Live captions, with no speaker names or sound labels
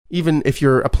even if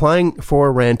you're applying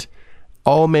for rent,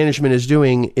 all management is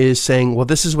doing is saying, well,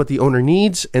 this is what the owner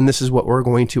needs and this is what we're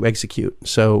going to execute.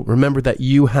 So remember that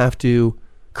you have to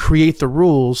create the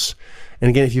rules. And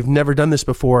again, if you've never done this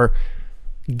before,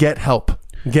 get help,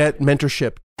 get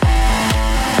mentorship.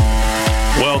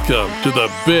 Welcome to the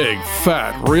Big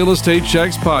Fat Real Estate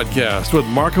Checks podcast with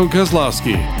Marco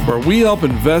Kozlowski, where we help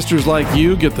investors like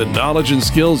you get the knowledge and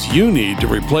skills you need to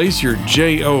replace your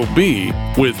JOB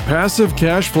with passive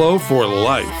cash flow for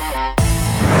life.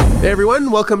 Hey everyone,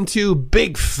 welcome to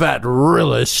Big Fat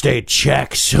Real Estate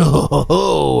Checks.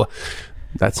 Oh,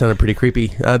 that sounded pretty creepy.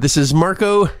 This is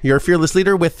Marco, your fearless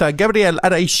leader, with Gabriel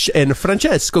Araiz and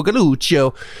Francesco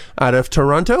Galuccio out of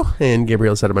Toronto, and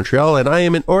Gabriel's out of Montreal, and I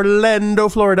am in Orlando,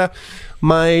 Florida,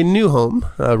 my new home,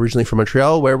 originally from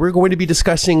Montreal, where we're going to be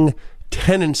discussing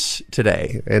tenants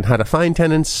today and how to find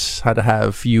tenants, how to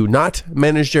have you not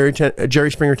manage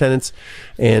Jerry Springer tenants,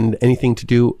 and anything to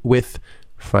do with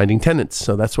finding tenants.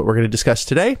 So that's what we're going to discuss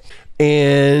today.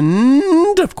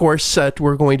 And of course,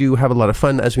 we're going to have a lot of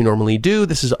fun as we normally do.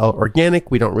 This is all organic.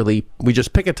 We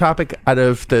just pick a topic out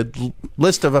of the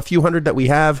list of a few hundred that we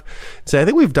have. So I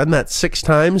think we've done that 6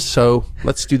 times. So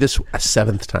let's do this a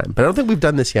 7th time. But I don't think we've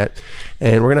done this yet.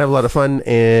 And we're going to have a lot of fun.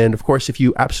 And of course, if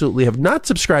you absolutely have not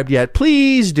subscribed yet,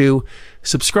 please do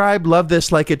subscribe, love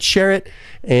this, like it, share it,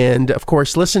 and of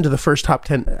course listen to the first top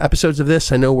 10 episodes of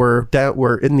this. I know we're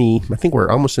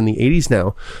almost in the 80s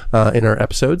now in our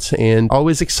episodes, and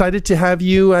always excited to have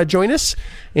you join us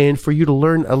and for you to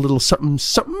learn a little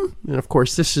something. And of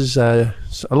course, this is a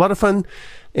lot of fun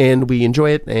and we enjoy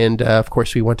it, and of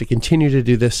course we want to continue to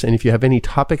do this. And if you have any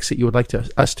topics that you would like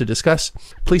us to discuss,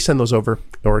 please send those over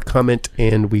or comment,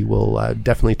 and we will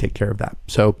definitely take care of that.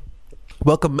 So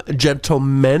welcome,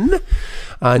 gentlemen.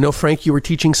 I know, Frank, you were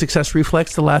teaching Success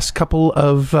Reflex the last couple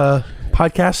of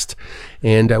podcasts,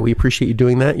 and we appreciate you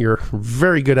doing that. You're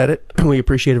very good at it. We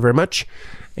appreciate it very much.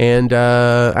 And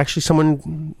actually,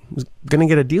 someone was going to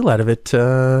get a deal out of it.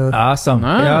 Awesome.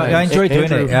 Nice. Yeah, I enjoy doing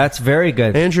it. That's very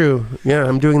good. Andrew, yeah,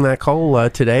 I'm doing that call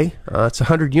today. It's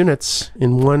 100 units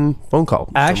in one phone call.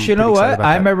 Actually, you know what?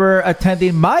 I remember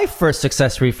attending my first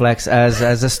Success Reflex as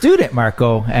a student,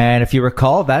 Marco. And if you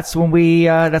recall, that's when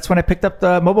I picked up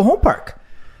the mobile home park.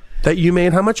 That you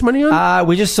made how much money on?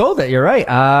 We just sold it. You're right.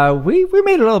 We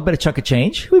made a little bit of chunk of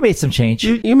change. We made some change.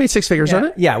 You made 6 figures on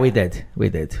it? Yeah, we did.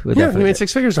 We made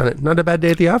 6 figures on it. Not a bad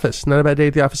day at the office. Not a bad day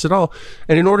at the office at all.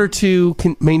 And in order to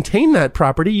maintain that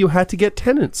property, you had to get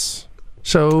tenants.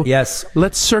 So yes,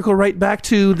 let's circle right back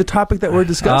to the topic that we're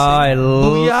discussing.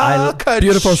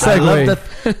 Beautiful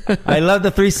segue. I love the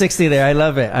 360 there. I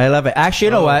love it. Actually,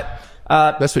 you know what?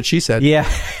 That's what she said.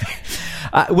 Yeah.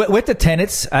 With the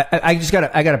tenants, I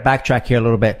gotta backtrack here a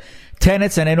little bit.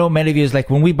 Tenants, and I know many of you is like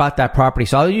when we bought that property.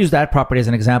 So I'll use that property as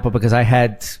an example because I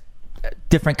had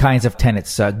different kinds of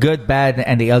tenants, good, bad,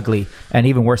 and the ugly, and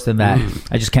even worse than that.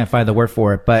 I just can't find the word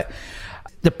for it. But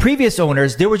the previous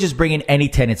owners, they were just bringing any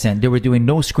tenants in. They were doing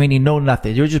no screening, no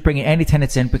nothing. They were just bringing any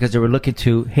tenants in because they were looking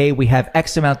to, hey, we have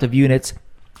X amount of units,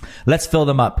 let's fill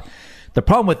them up. The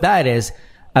problem with that is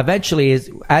eventually,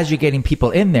 as you're getting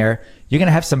people in there, you're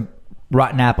gonna have some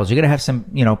rotten apples. You're going to have some,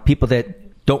 people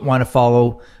that don't want to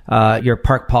follow your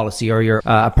park policy or your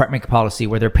apartment policy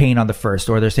where they're paying on the first,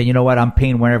 or they're saying, you know what, I'm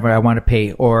paying whenever I want to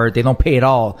pay, or they don't pay at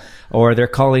all, or they're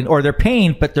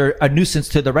paying, but they're a nuisance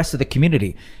to the rest of the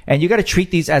community. And you got to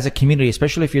treat these as a community,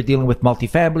 especially if you're dealing with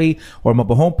multifamily or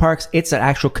mobile home parks. It's an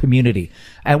actual community.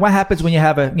 And what happens when you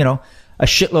have a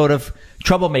shitload of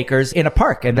troublemakers in a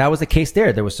park? And that was the case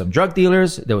there. There was some drug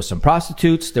dealers, there was some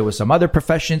prostitutes, there was some other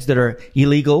professions that are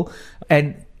illegal,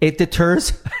 and it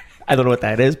deters I don't know what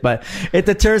that is, but it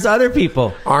deters other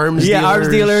people. Arms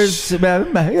dealers.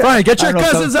 Fine, get your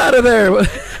cousins out of there.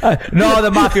 No,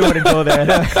 the mafia wouldn't go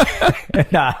there.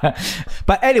 Nah.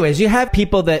 But anyways, you have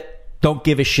people that don't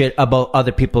give a shit about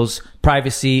other people's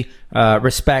privacy,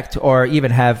 respect, or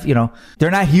even have,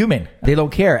 they're not human. They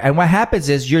don't care. And what happens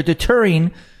is you're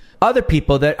deterring other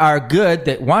people that are good,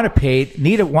 that want to pay,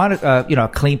 want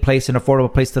a clean place, an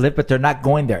affordable place to live, but they're not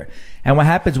going there. And what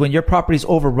happens when your property is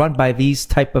overrun by these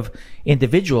type of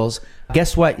individuals,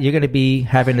 guess what? You're going to be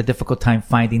having a difficult time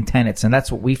finding tenants. And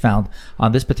that's what we found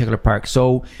on this particular park.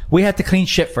 So we had to clean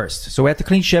shit first. So we had to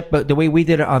clean shit, but the way we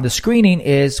did it on the screening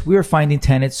is we were finding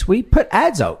tenants. We put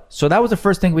ads out. So that was the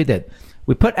first thing we did.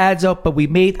 We put ads out, but we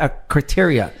made a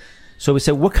criteria. So we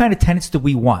said, what kind of tenants do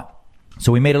we want?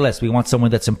 So we made a list. We want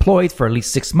someone that's employed for at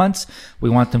least 6 months. We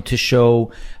want them to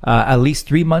show at least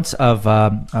 3 months of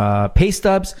pay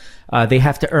stubs. They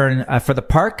have to earn for the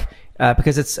park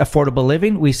because it's affordable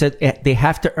living. We said they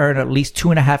have to earn at least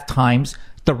 2.5 times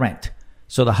the rent.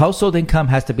 So the household income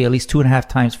has to be at least 2.5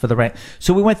 times for the rent.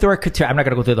 So we went through our criteria. I'm not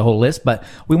going to go through the whole list, but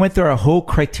we went through our whole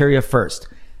criteria first.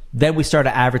 Then we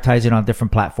started advertising on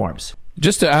different platforms.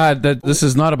 Just to add that this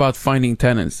is not about finding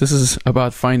tenants. This is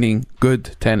about finding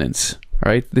good tenants,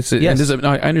 right? This is, Yes.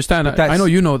 I understand. I know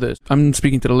you know this. I'm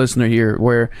speaking to the listener here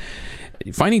where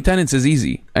finding tenants is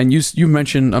easy. And you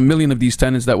mentioned a million of these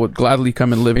tenants that would gladly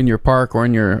come and live in your park or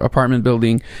in your apartment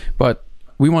building. But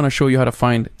we want to show you how to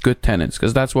find good tenants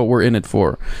because that's what we're in it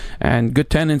for. And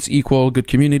good tenants equal good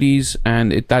communities,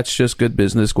 and that's just good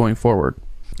business going forward.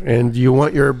 And you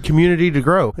want your community to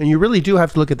grow. And you really do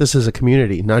have to look at this as a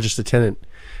community, not just a tenant.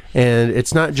 And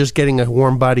it's not just getting a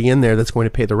warm body in there that's going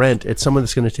to pay the rent. It's someone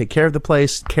that's going to take care of the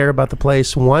place, care about the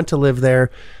place, want to live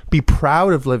there, be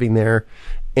proud of living there,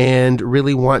 and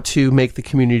really want to make the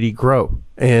community grow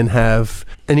and have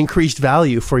an increased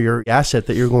value for your asset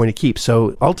that you're going to keep.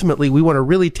 So ultimately, we want to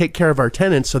really take care of our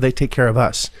tenants so they take care of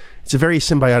us. It's a very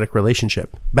symbiotic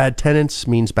relationship. Bad tenants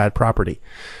means bad property.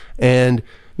 And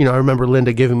you know, I remember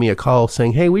Linda giving me a call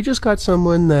saying, hey, we just got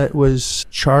someone that was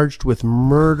charged with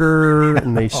murder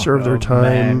and they served their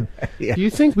time. Yeah. Do you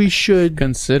think we should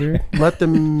consider let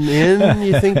them in?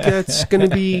 You think that's going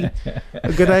to be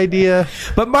a good idea?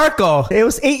 But Marco, it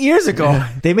was 8 years ago. Yeah.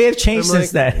 They may have changed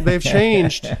since then. They've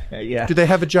changed. Yeah. Do they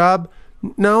have a job?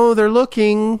 No, they're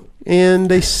looking. And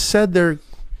they said they're,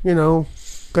 going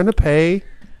to pay.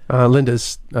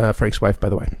 Linda's Frank's wife, by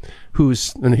the way,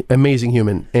 who's an amazing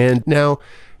human. And now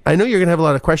I know you're going to have a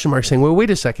lot of question marks saying, well, wait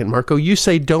a second, Marco, you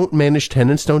say don't manage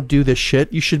tenants, don't do this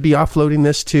shit. You should be offloading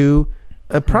this to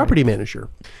a property manager.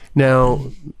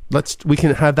 Now, we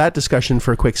can have that discussion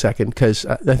for a quick second because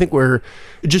I think we're,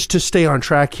 just to stay on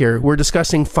track here, we're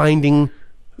discussing finding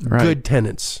good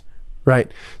tenants.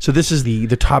 Right. So this is the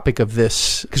topic of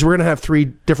this, because we're going to have 3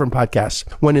 different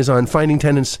podcasts. One is on finding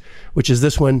tenants, which is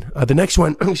this one. The next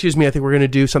one, excuse me, I think we're going to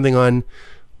do something on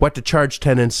what to charge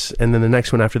tenants. And then the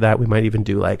next one after that, we might even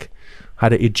do like how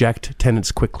to eject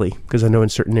tenants quickly, because I know in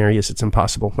certain areas it's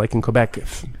impossible. Like in Quebec,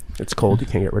 if it's cold, you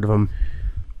can't get rid of them.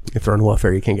 If they're on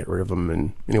welfare, you can't get rid of them.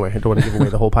 And anyway, I don't want to give away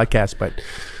the whole podcast, but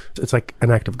it's like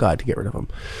an act of God to get rid of them.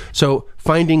 So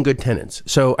finding good tenants.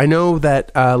 So I know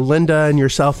that Linda and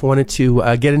yourself wanted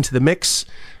to get into the mix.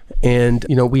 And,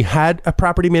 we had a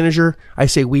property manager. I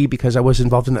say we because I was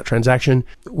involved in that transaction.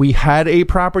 We had a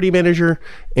property manager,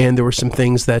 and there were some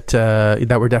things that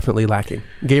were definitely lacking.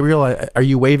 Gabriel, are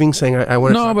you waving saying I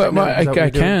want to? No, but I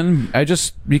can. I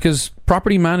just, because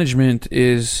property management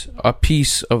is a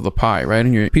piece of the pie, right?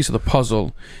 And you're a piece of the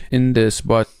puzzle in this.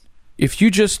 But if you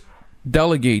just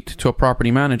delegate to a property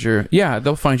manager,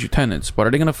 they'll find you tenants, but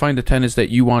are they going to find the tenants that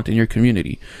you want in your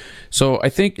community? So I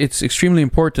think it's extremely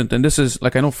important, and this is,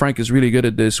 like, I know Frank is really good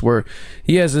at this, where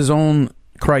he has his own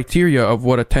criteria of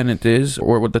what a tenant is,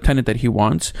 or what the tenant that he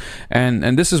wants,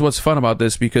 and this is what's fun about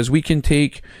this, because we can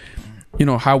take,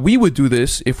 how we would do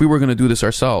this if we were going to do this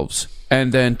ourselves,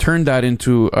 and then turn that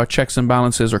into a checks and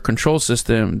balances or control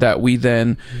system that we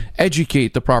then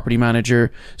educate the property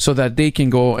manager so that they can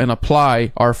go and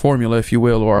apply our formula, if you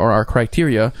will, or our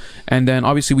criteria. And then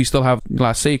obviously we still have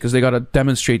last say because they got to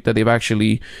demonstrate that they've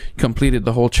actually completed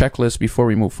the whole checklist before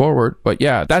we move forward. But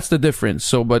that's the difference.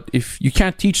 So, but if you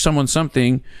can't teach someone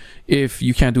something if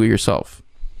you can't do it yourself.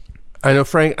 I know,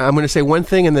 Frank, I'm going to say one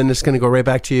thing and then it's going to go right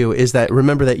back to you, is that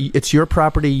remember that it's your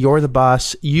property, you're the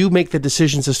boss, you make the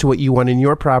decisions as to what you want in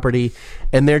your property,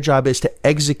 and their job is to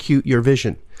execute your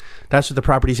vision. That's what the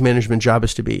properties management job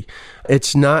is to be.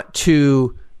 It's not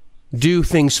to do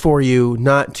things for you,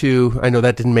 not to, I know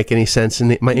that didn't make any sense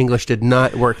and my English did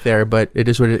not work there, but it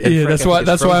is what it is. Yeah,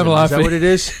 that's why I'm laughing. Is that what it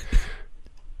is?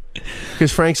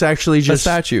 Because Frank's actually just...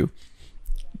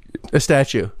 A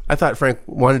statue. I thought Frank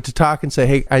wanted to talk and say,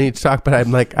 hey, I need to talk, but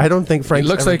I'm like, I don't think Frank's... It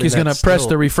looks like he's going to press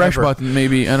the refresh button,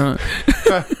 maybe. I don't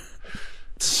know.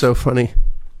 It's so funny.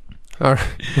 All right.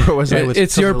 Where was I?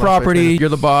 It's your property. You're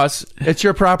the boss. It's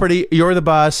your property. You're the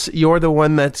boss. You're the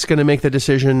one that's going to make the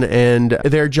decision, and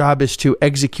their job is to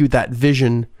execute that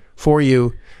vision for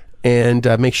you and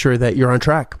make sure that you're on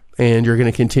track. And you're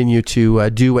going to continue to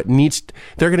do what needs.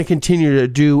 They're going to continue to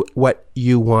do what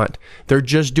you want. They're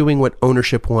just doing what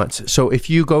ownership wants. So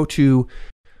if you go to,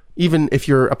 even if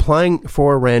you're applying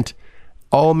for rent,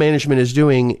 all management is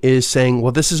doing is saying,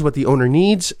 well, this is what the owner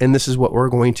needs, and this is what we're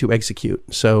going to execute.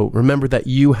 So remember that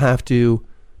you have to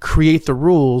create the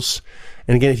rules.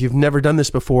 And again, if you've never done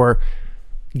this before,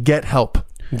 get help,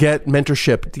 get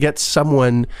mentorship, get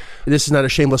someone. This is not a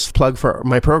shameless plug for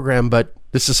my program, but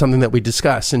this is something that we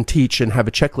discuss and teach and have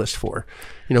a checklist for.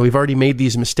 We've already made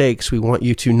these mistakes. We want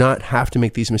you to not have to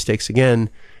make these mistakes again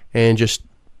and just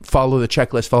follow the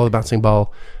checklist, follow the bouncing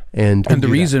ball, And the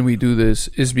reason we do this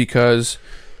is because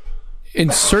in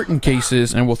certain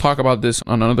cases, and we'll talk about this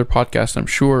on another podcast, I'm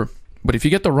sure, but if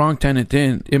you get the wrong tenant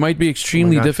in, it might be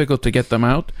extremely difficult to get them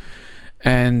out.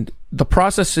 And the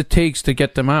process it takes to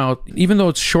get them out, even though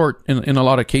it's short in a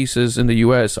lot of cases in the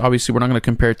US, obviously we're not going to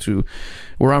compare to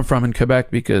where I'm from in Quebec,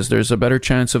 because there's a better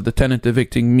chance of the tenant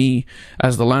evicting me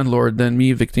as the landlord than me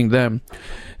evicting them.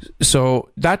 So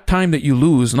that time that you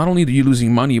lose, not only are you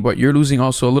losing money, but you're losing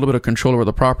also a little bit of control over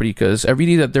the property, because every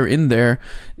day that they're in there,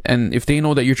 and if they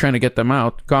know that you're trying to get them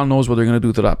out, God knows what they're going to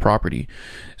do to that property.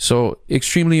 So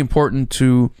extremely important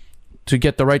to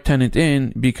get the right tenant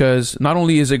in, because not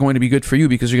only is it going to be good for you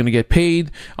because you're going to get paid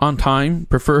on time,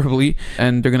 preferably,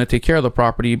 and they're going to take care of the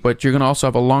property, but you're going to also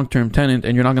have a long-term tenant,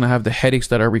 and you're not going to have the headaches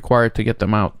that are required to get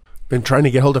them out. Been trying to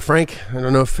get hold of Frank. I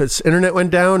don't know if his internet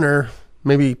went down, or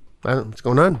maybe, I don't know what's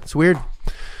going on. It's weird.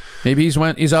 Maybe he's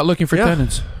out looking for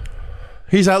tenants.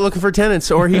 He's out looking for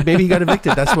tenants, or maybe he got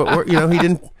evicted. That's what he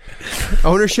didn't.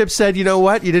 Ownership said, you know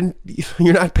what,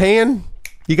 you're not paying.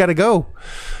 You got to go.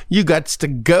 You got to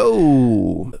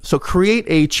go. So create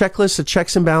a checklist of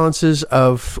checks and balances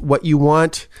of what you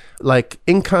want, like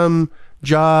income,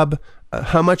 job,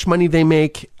 how much money they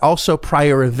make, also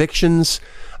prior evictions,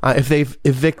 if they've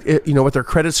what their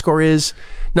credit score is.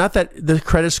 Not that the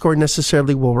credit score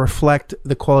necessarily will reflect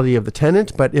the quality of the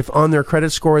tenant, but if on their credit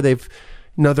score they're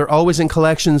always in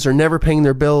collections, they're never paying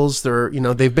their bills,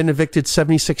 they've been evicted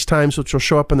 76 times, which will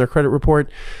show up on their credit report,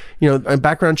 and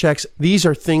background checks. These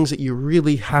are things that you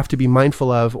really have to be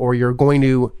mindful of, or you're going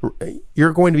to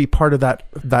be part of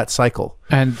that cycle.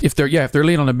 And if they're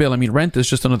late on a bill, I mean, rent is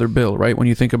just another bill, right? When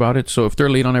you think about it. So if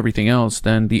they're late on everything else,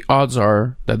 then the odds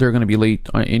are that they're going to be late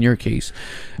in your case.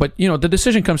 But the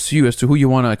decision comes to you as to who you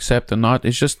want to accept and not.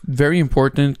 It's just very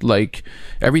important, like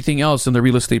everything else in the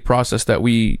real estate process that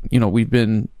we've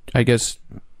been, I guess,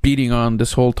 beating on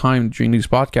this whole time during these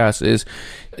podcasts, is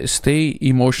stay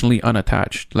emotionally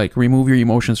unattached. Like, remove your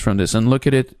emotions from this and look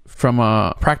at it from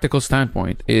a practical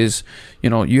standpoint. Is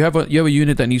you have a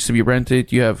unit that needs to be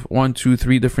rented, you have 1, 2,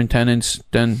 3 different tenants,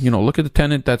 then look at the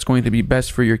tenant that's going to be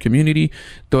best for your community,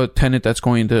 the tenant that's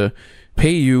going to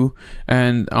pay you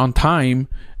and on time,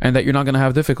 and that you're not going to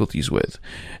have difficulties with.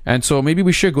 And so maybe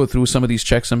we should go through some of these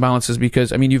checks and balances,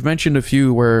 because I mean, you've mentioned a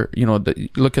few where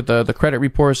look at the credit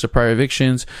reports, the prior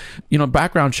evictions.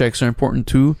 Background checks are important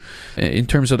too, in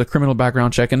terms of the criminal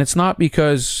background check. And it's not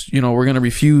because we're going to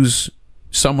refuse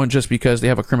someone just because they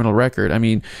have a criminal record. I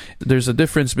mean, there's a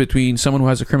difference between someone who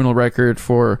has a criminal record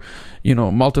for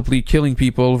multiply killing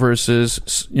people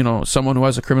versus someone who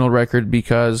has a criminal record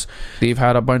because they've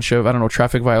had a bunch of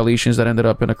traffic violations that ended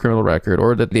up in a criminal record,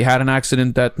 or that they had an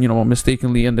accident that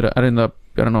mistakenly ended up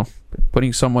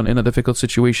putting someone in a difficult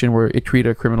situation where it created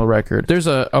a criminal record. There's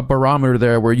a barometer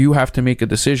there where you have to make a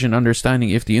decision understanding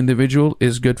if the individual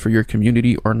is good for your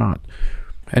community or not.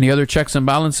 Any other checks and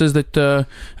balances that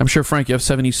I'm sure, Frank, you have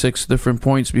 76 different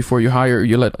points before you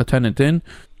let a tenant in?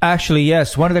 Actually,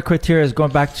 yes. One of the criteria is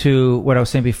going back to what I was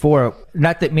saying before.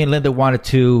 Not that me and Linda wanted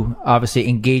to obviously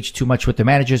engage too much with the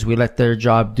managers. We let their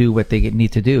job do what they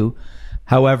need to do.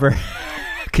 However,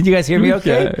 can you guys hear me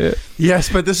okay? Yeah.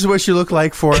 Yes, but this is what you look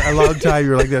like for a long time.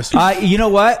 You're like this. You know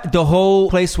what? The whole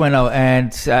place went out,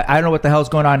 and I don't know what the hell's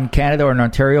going on in Canada or in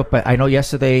Ontario, but I know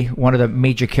yesterday one of the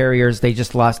major carriers, they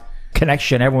just lost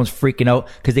connection. Everyone's freaking out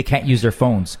because they can't use their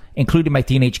phones, including my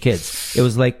teenage kids. It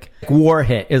was like war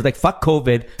hit. It was like, fuck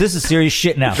COVID. This is serious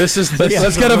shit now. Let's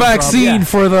get a vaccine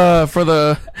for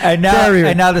the carrier.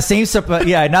 And now the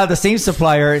same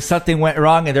supplier, something went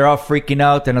wrong and they're all freaking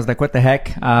out. And I was like, what the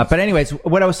heck? But anyways,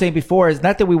 what I was saying before is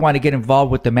not that we want to get involved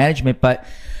with the management, but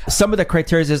some of the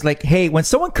criteria is like, hey, when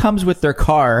someone comes with their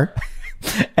car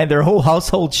and their whole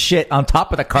household shit on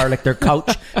top of the car, like their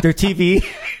couch, their TV,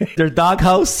 their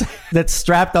doghouse that's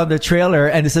strapped on the trailer,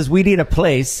 and it says, we need a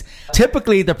place.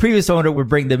 Typically, the previous owner would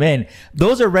bring them in.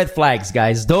 Those are red flags,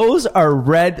 guys. Those are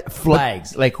red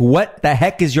flags. Like, what the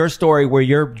heck is your story where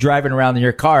you're driving around in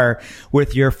your car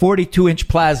with your 42-inch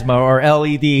plasma or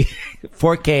LED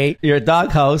 4K, your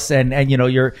doghouse, and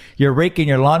you're raking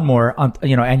your lawnmower on,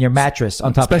 and your mattress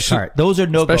on top of the car. Those are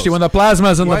no-goes. Especially when the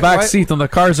plasma's in the back seat and the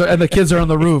cars are, and the kids are on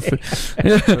the roof.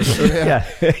 Yeah.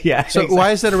 So exactly.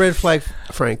 Why is that a red flag,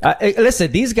 Frank?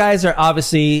 Listen, these guys are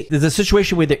obviously, there's a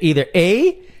situation where they're either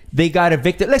they got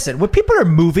evicted. Listen, when people are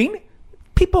moving,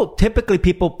 people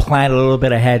plan a little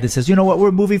bit ahead. That says, you know what,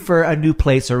 we're moving for a new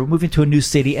place, or we're moving to a new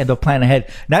city, and they'll plan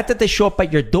ahead. Not that they show up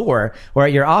at your door or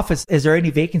at your office. Is there any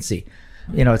vacancy?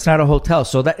 It's not a hotel.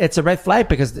 So that it's a red flag,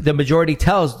 because the majority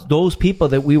tells those people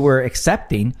that we were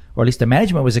accepting, or at least the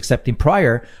management was accepting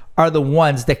prior, are the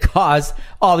ones that cause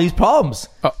all these problems.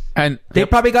 And They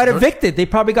probably got evicted. They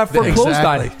probably got foreclosed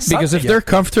Exactly. on. because if they're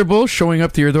comfortable showing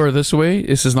up to your door this way,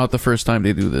 this is not the first time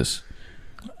they do this.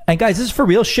 And guys, this is for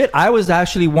real shit. I was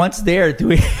actually once there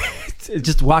doing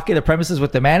just walking the premises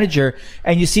with the manager,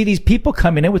 and you see these people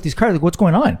coming in with these cars. Like, what's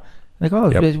going on? Like,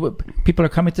 oh, people are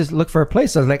coming to look for a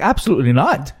place. I was like, absolutely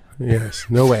not. Yes,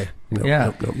 no way. No,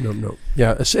 Yeah. no.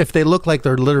 Yeah, if they look like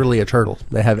they're literally a turtle,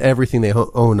 they have everything they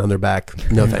own on their back.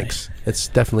 No thanks. It's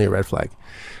definitely a red flag.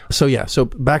 So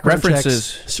background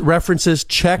references.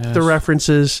 Check the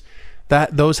references.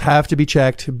 Those have to be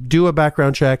checked. Do a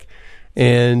background check.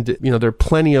 And, there are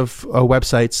plenty of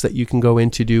websites that you can go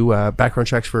in to do background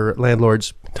checks for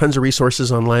landlords. Tons of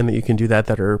resources online that you can do that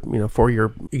are, for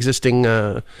your existing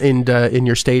in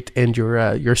your state and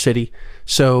your city.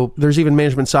 So there's even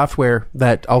management software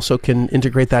that also can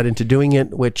integrate that into doing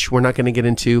it, which we're not going to get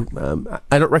into.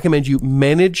 I don't recommend you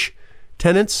manage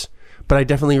tenants, but I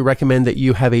definitely recommend that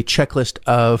you have a checklist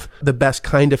of the best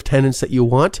kind of tenants that you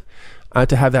want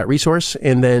to have that resource,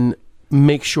 and then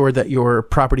make sure that your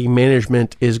property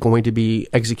management is going to be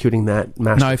executing that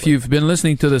master Now, if you've been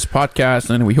listening to this podcast,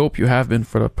 and we hope you have been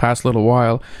for the past little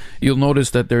while, you'll notice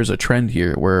that there's a trend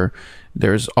here where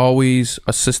there's always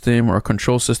a system or a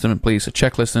control system in place, a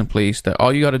checklist in place, that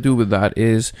all you got to do with that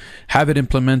is have it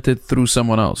implemented through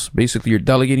someone else. Basically, you're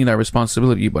delegating that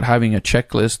responsibility, but having a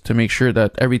checklist to make sure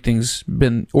that everything's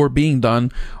been or being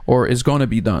done or is going to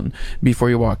be done before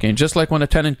you walk in. Just like when a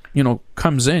tenant,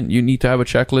 comes in, you need to have a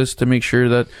checklist to make sure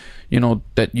that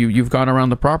that you've gone around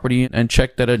the property and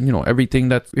checked that, everything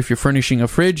that, if you're furnishing a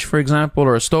fridge, for example,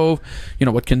 or a stove,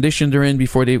 what condition they're in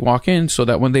before they walk in, so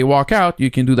that when they walk out, you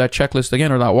can do that checklist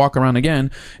again or that walk around again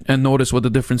and notice what the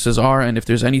differences are. And if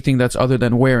there's anything that's other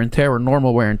than wear and tear or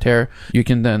normal wear and tear, you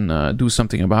can then do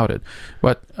something about it.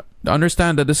 But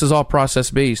understand that this is all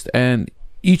process based, and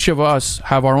each of us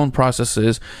have our own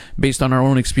processes based on our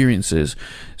own experiences.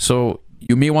 So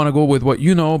you may want to go with what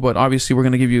you know, but obviously we're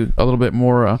going to give you a little bit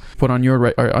more put on your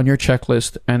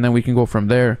checklist, and then we can go from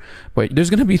there. But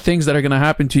there's going to be things that are going to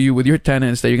happen to you with your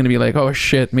tenants that you're going to be like, oh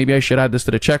shit, maybe I should add this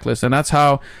to the checklist. And that's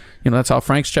how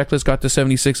Frank's checklist got to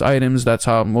 76 items. That's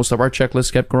how most of our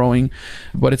checklists kept growing.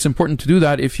 But it's important to do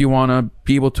that if you want to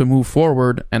be able to move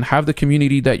forward and have the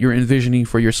community that you're envisioning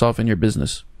for yourself and your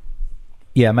business.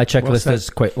 Yeah, my checklist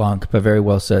is quite long, but very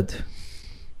well said.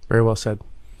 Very well said.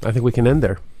 I think we can end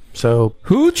there. So,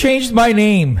 who changed my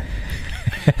name?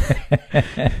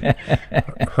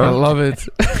 I love it.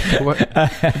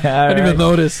 I didn't even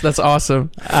notice. That's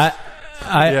awesome.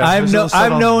 I'm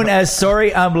known as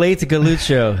Sorry I'm Late to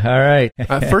Galucho. All right.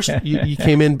 First, you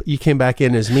came back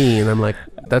in as me, and I'm like,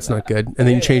 that's not good. And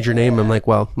then you change your name. I'm like,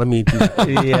 well, let me do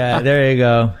that. Yeah, there you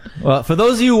go. Well, for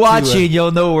those of you watching,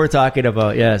 you'll know what we're talking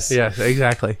about. Yes. Yeah,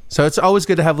 exactly. So it's always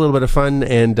good to have a little bit of fun.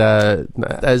 And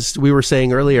as we were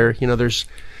saying earlier,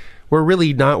 we're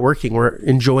really not working. We're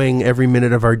enjoying every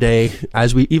minute of our day.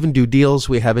 As we even do deals,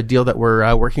 we have a deal that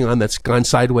we're working on that's gone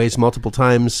sideways multiple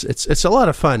times. It's a lot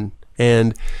of fun.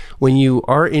 And when you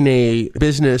are in a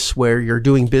business where you're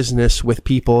doing business with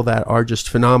people that are just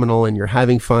phenomenal and you're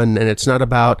having fun, and it's not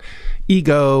about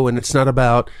ego and it's not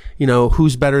about,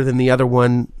 who's better than the other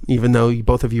one, even though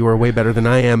both of you are way better than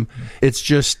I am. It's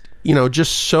just,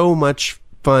 just so much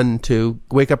fun to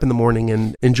wake up in the morning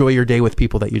and enjoy your day with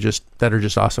people that are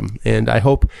just awesome. And I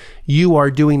hope you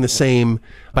are doing the same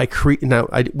by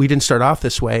we didn't start off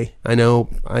this way. I know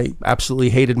I absolutely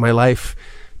hated my life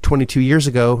 22 years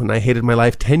ago, and I hated my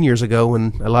life 10 years ago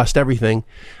when I lost everything.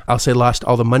 I'll say lost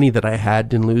all the money that I had,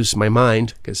 didn't lose my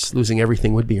mind, because losing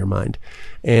everything would be your mind.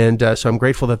 And so I'm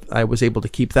grateful that I was able to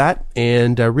keep that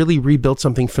and really rebuild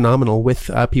something phenomenal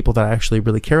with people that I actually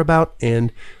really care about.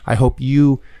 And I hope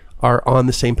you are on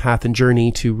the same path and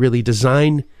journey to really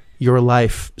design your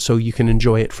life so you can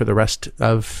enjoy it for the rest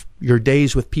of your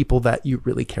days with people that you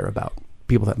really care about,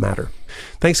 people that matter.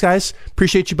 Thanks, guys.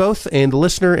 Appreciate you both and the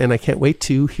listener, and I can't wait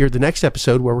to hear the next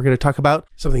episode where we're going to talk about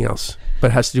something else,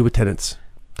 but it has to do with tenants.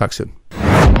 Talk soon.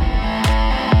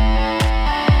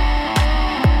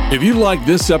 If you like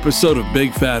this episode of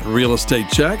Big Fat Real Estate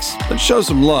Checks, then show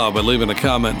some love by leaving a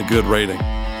comment and a good rating.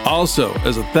 Also,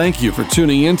 as a thank you for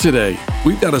tuning in today,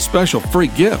 we've got a special free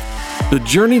gift. The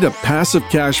journey to passive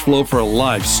cash flow for a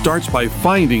life starts by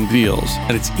finding deals,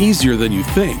 and it's easier than you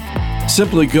think.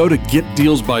 Simply go to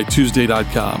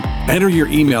getdealsbytuesday.com, enter your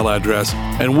email address,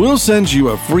 and we'll send you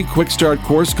a free quick start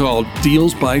course called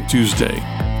Deals by Tuesday.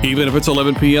 Even if it's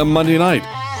 11 p.m. Monday night,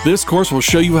 this course will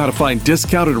show you how to find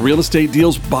discounted real estate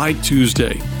deals by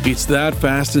Tuesday. It's that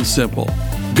fast and simple.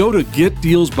 Go to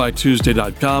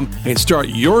getdealsbytuesday.com and start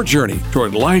your journey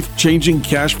toward life-changing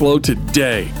cash flow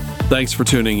today. Thanks for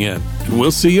tuning in, and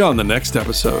we'll see you on the next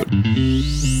episode.